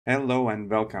Hello and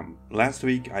welcome. Last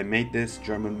week I made this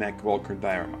German mech Walker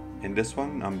diorama. In this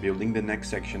one I'm building the next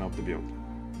section of the build.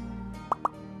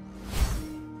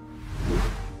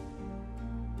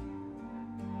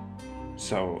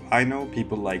 So I know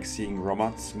people like seeing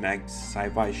robots, mechs,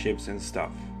 sci-fi ships and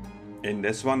stuff. In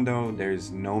this one though, there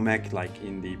is no mech like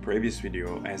in the previous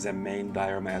video as a main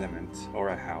diorama element or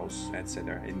a house,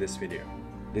 etc. in this video.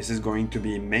 This is going to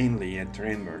be mainly a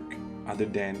terrain work, other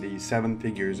than the 7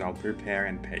 figures I'll prepare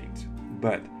and paint.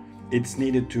 But it's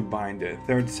needed to bind the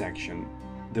third section,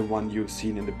 the one you've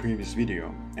seen in the previous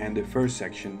video, and the first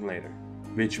section later,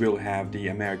 which will have the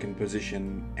American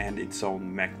position and its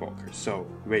own mech walker, so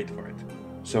wait for it.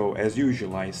 So as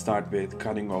usual, I start with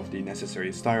cutting off the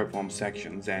necessary styrofoam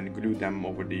sections and glue them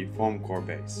over the foam core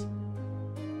base.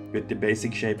 With the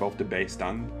basic shape of the base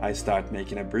done, I start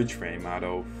making a bridge frame out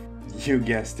of, you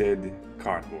guessed it,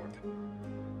 cardboard.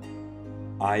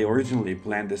 I originally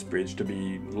planned this bridge to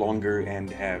be longer and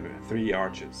have 3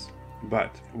 arches,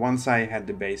 but once I had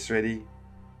the base ready,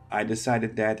 I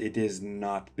decided that it is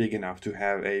not big enough to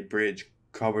have a bridge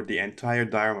cover the entire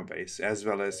diorama base as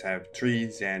well as have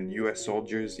trees and US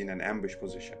soldiers in an ambush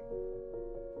position.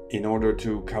 In order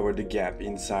to cover the gap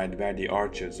inside where the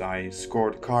arches, I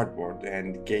scored cardboard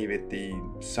and gave it the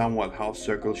somewhat half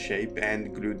circle shape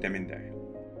and glued them in there.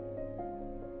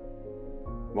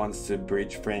 Once the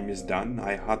bridge frame is done,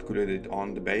 I hot glued it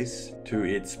on the base to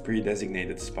its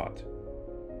pre-designated spot.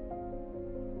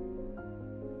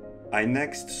 I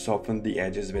next softened the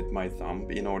edges with my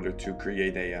thumb in order to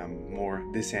create a more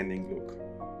descending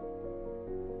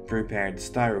look. Prepared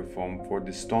styrofoam for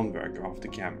the stonework of the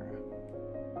camera.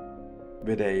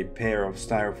 With a pair of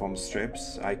styrofoam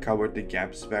strips, I covered the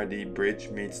gaps where the bridge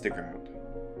meets the ground.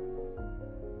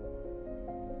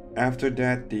 After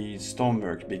that, the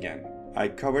stonework began. I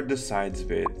covered the sides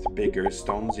with bigger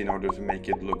stones in order to make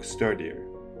it look sturdier,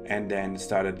 and then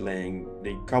started laying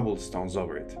the cobblestones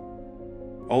over it.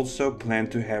 Also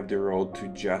planned to have the road to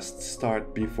just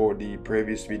start before the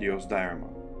previous video's diorama.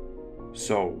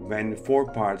 So when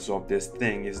 4 parts of this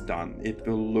thing is done, it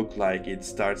will look like it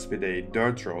starts with a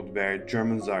dirt road where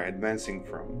Germans are advancing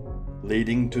from,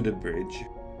 leading to the bridge,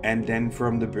 and then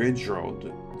from the bridge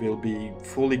road will be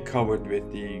fully covered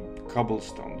with the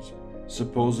cobblestones,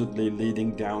 supposedly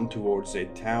leading down towards a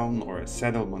town or a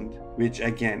settlement, which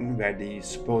again where the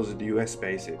supposed US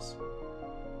base is.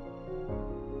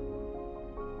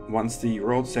 Once the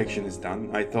road section is done,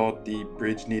 I thought the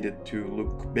bridge needed to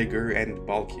look bigger and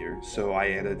bulkier, so I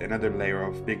added another layer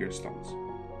of bigger stones.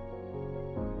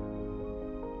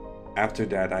 After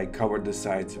that, I covered the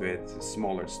sides with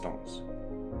smaller stones.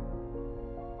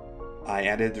 I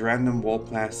added random wall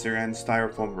plaster and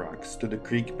styrofoam rocks to the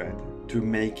creek bed to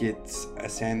make its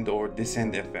ascend or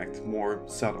descend effect more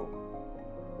subtle.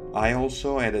 I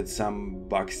also added some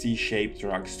boxy shaped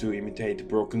rocks to imitate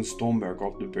broken stonework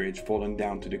of the bridge falling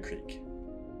down to the creek.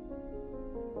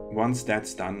 Once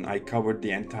that's done, I covered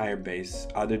the entire base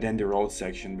other than the road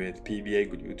section with PVA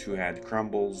glue to add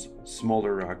crumbles,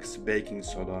 smaller rocks, baking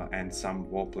soda and some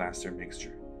wall plaster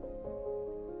mixture.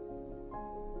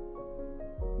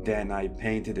 Then I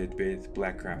painted it with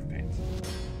black craft paint.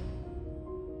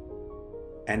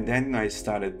 And then I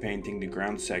started painting the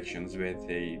ground sections with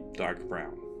a dark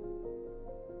brown.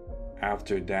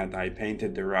 After that, I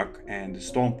painted the rock and the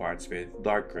stone parts with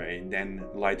dark gray, then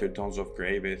lighter tones of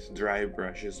gray with dry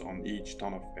brushes on each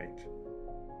tone of paint.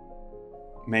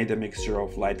 Made a mixture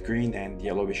of light green and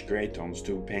yellowish gray tones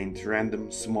to paint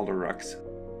random smaller rocks.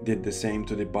 Did the same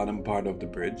to the bottom part of the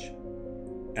bridge.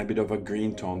 A bit of a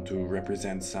green tone to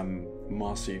represent some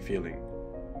mossy feeling.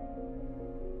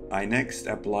 I next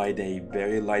applied a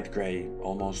very light gray,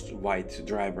 almost white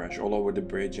dry brush all over the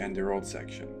bridge and the road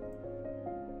section.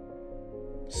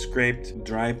 Scraped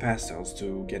dry pastels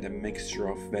to get a mixture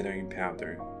of weathering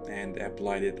powder and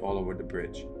applied it all over the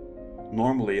bridge.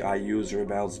 Normally I use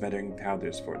Rebel's weathering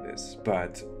powders for this,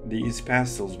 but these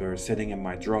pastels were sitting in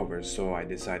my drawers, so I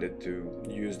decided to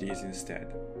use these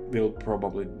instead. Will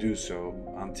probably do so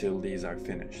until these are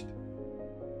finished.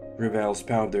 Rebel's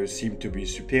powders seem to be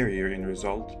superior in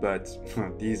result, but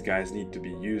these guys need to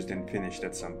be used and finished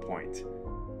at some point.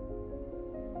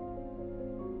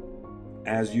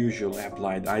 As usual,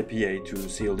 applied IPA to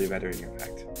seal the weathering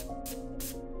effect.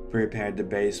 Prepared the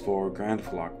base for ground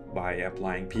flock by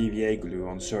applying PVA glue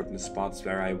on certain spots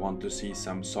where I want to see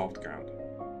some soft ground.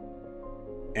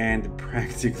 And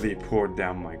practically poured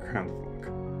down my ground flock.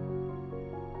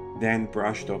 Then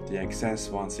brushed off the excess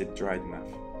once it dried enough.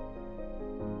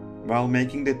 While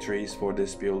making the trees for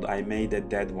this build, I made a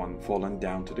dead one fallen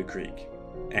down to the creek,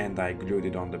 and I glued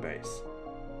it on the base.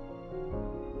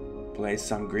 Place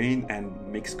some green and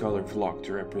mixed color flock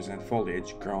to represent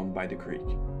foliage grown by the creek.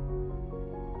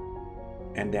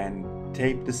 And then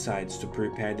tape the sides to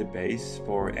prepare the base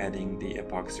for adding the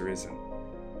epoxy resin.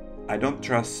 I don't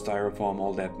trust styrofoam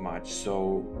all that much,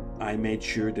 so I made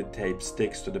sure the tape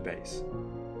sticks to the base.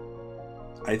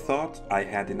 I thought I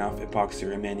had enough epoxy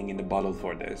remaining in the bottle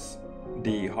for this.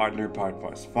 The hardener part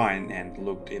was fine and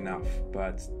looked enough,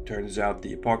 but turns out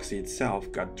the epoxy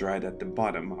itself got dried at the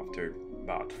bottom after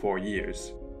about 4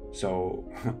 years. So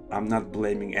I'm not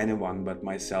blaming anyone but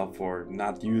myself for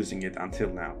not using it until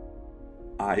now.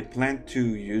 I planned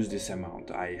to use this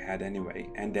amount I had anyway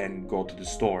and then go to the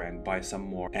store and buy some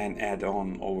more and add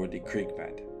on over the creek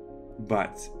bed.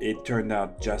 But it turned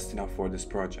out just enough for this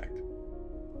project.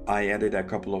 I added a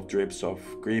couple of drips of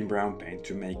green-brown paint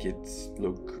to make it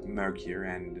look murkier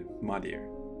and muddier.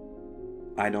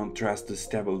 I don't trust the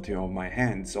stability of my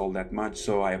hands all that much,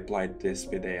 so I applied this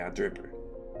with a dripper.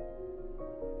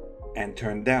 And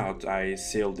turned out I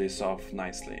sealed this off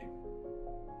nicely.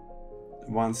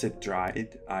 Once it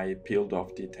dried, I peeled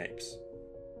off the tapes.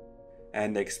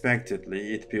 And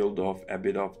expectedly, it peeled off a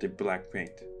bit of the black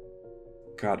paint.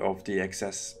 Cut off the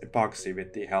excess epoxy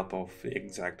with the help of the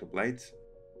X-Acto blades.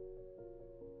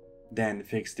 Then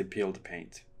fixed the peeled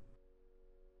paint.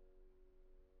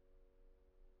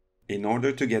 In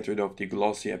order to get rid of the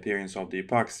glossy appearance of the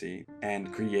epoxy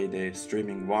and create a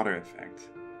streaming water effect,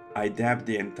 I dabbed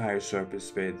the entire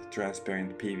surface with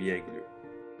transparent PVA glue.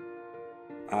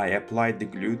 I applied the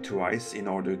glue twice in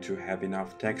order to have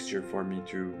enough texture for me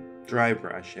to dry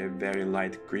brush a very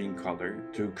light green color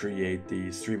to create the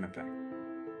stream effect.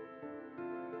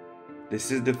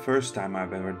 This is the first time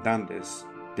I've ever done this.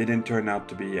 Didn't turn out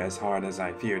to be as hard as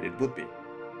I feared it would be.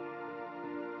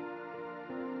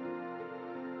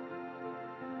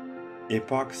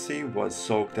 Epoxy was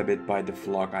soaked a bit by the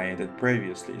flock I added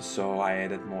previously, so I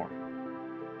added more.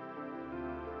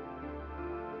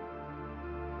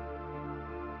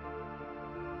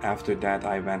 After that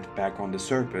I went back on the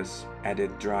surface,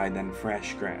 added dried and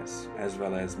fresh grass, as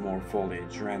well as more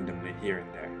foliage randomly here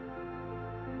and there.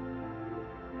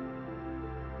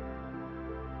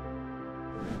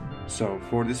 So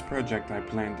for this project I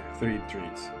planted 3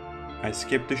 trees. I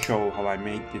skipped to show how I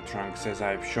made the trunks as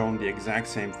I've shown the exact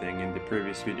same thing in the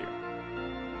previous video.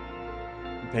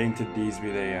 Painted these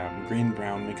with a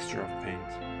green-brown mixture of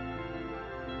paint.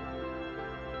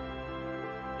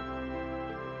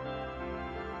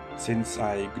 Since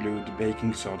I glued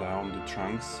baking soda on the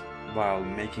trunks while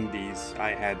making these,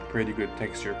 I had pretty good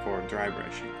texture for dry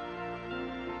brushing.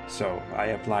 So I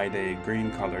applied a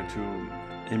green color to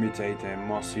imitate a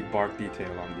mossy bark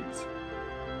detail on these.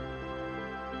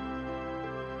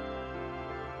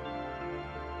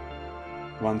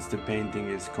 Once the painting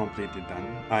is completely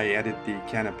done, I added the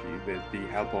canopy with the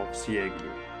help of CA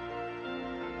glue.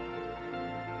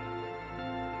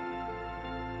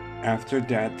 After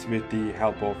that, with the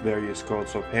help of various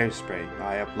coats of hairspray,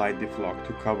 I applied the flock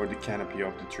to cover the canopy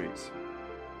of the trees.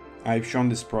 I've shown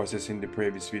this process in the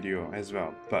previous video as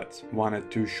well, but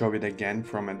wanted to show it again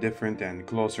from a different and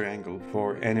closer angle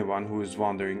for anyone who is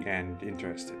wondering and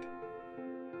interested.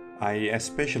 I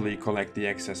especially collect the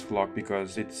excess flock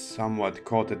because it's somewhat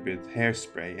coated with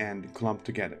hairspray and clumped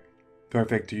together,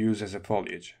 perfect to use as a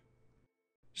foliage.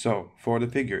 So, for the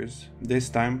figures, this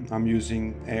time I'm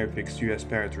using Airfix US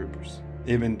paratroopers.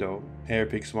 Even though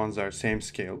Airfix ones are same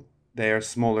scale, they are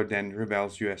smaller than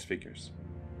Rebel's US figures.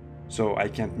 So I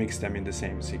can't mix them in the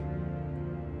same scene.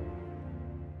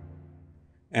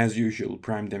 As usual,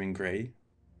 primed them in grey,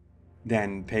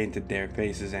 then painted their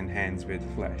faces and hands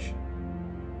with flesh.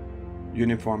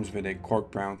 Uniforms with a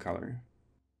cork brown color.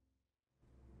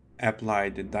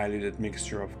 Applied the diluted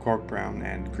mixture of cork brown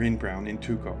and green brown in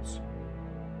 2 coats.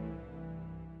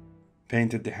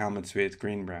 Painted the helmets with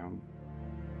green brown.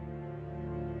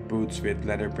 Boots with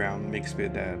leather brown mixed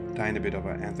with a tiny bit of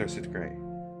an anthracite grey.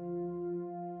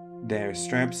 Their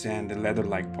straps and the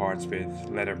leather-like parts with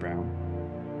leather brown.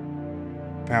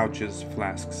 Pouches,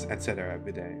 flasks, etc.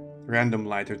 with a random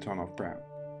lighter tone of brown.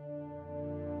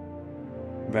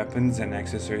 Weapons and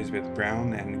accessories with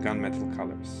brown and gunmetal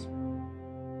colors.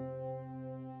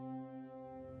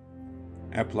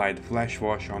 Applied flash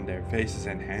wash on their faces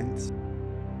and hands.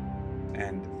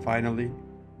 And finally,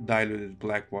 diluted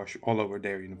black wash all over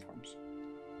their uniforms.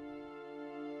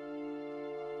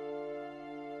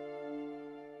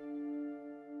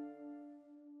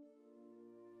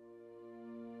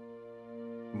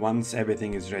 Once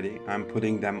everything is ready, I'm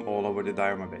putting them all over the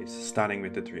diorama base, starting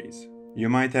with the trees. You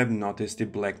might have noticed the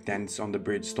black dents on the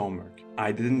bridge stonework.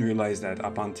 I didn't realize that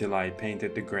up until I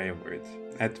painted the grey over it.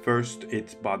 At first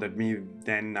it bothered me,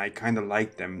 then I kinda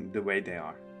liked them the way they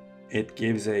are. It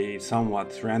gives a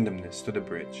somewhat randomness to the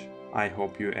bridge. I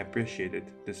hope you appreciate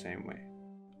it the same way.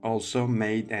 Also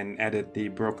made and added the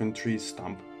broken tree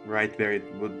stump right where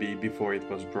it would be before it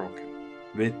was broken.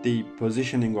 With the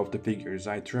positioning of the figures,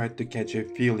 I tried to catch a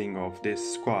feeling of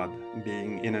this squad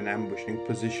being in an ambushing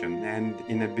position and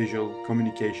in a visual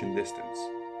communication distance.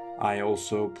 I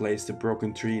also placed the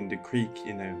broken tree in the creek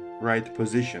in a right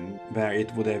position where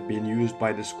it would have been used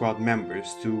by the squad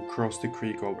members to cross the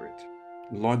creek over it.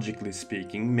 Logically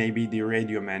speaking, maybe the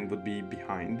radio man would be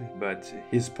behind, but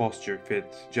his posture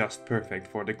fit just perfect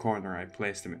for the corner I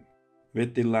placed him in.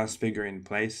 With the last figure in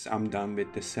place, I'm done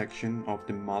with this section of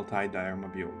the multi-diorama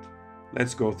build.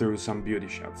 Let's go through some beauty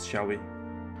shots, shall we?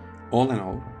 All in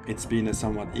all, it's been a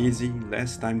somewhat easy,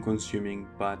 less time consuming,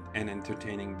 but an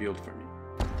entertaining build for me.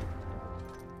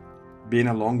 Been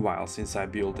a long while since I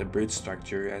built a bridge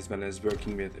structure as well as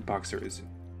working with epoxy resin.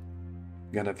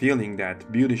 Got a feeling that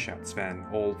beauty shots when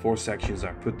all 4 sections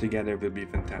are put together will be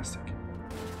fantastic.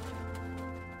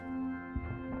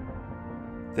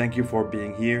 Thank you for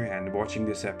being here and watching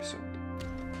this episode.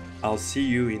 I'll see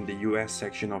you in the US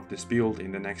section of this build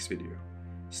in the next video.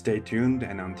 Stay tuned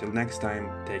and until next time,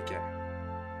 take care.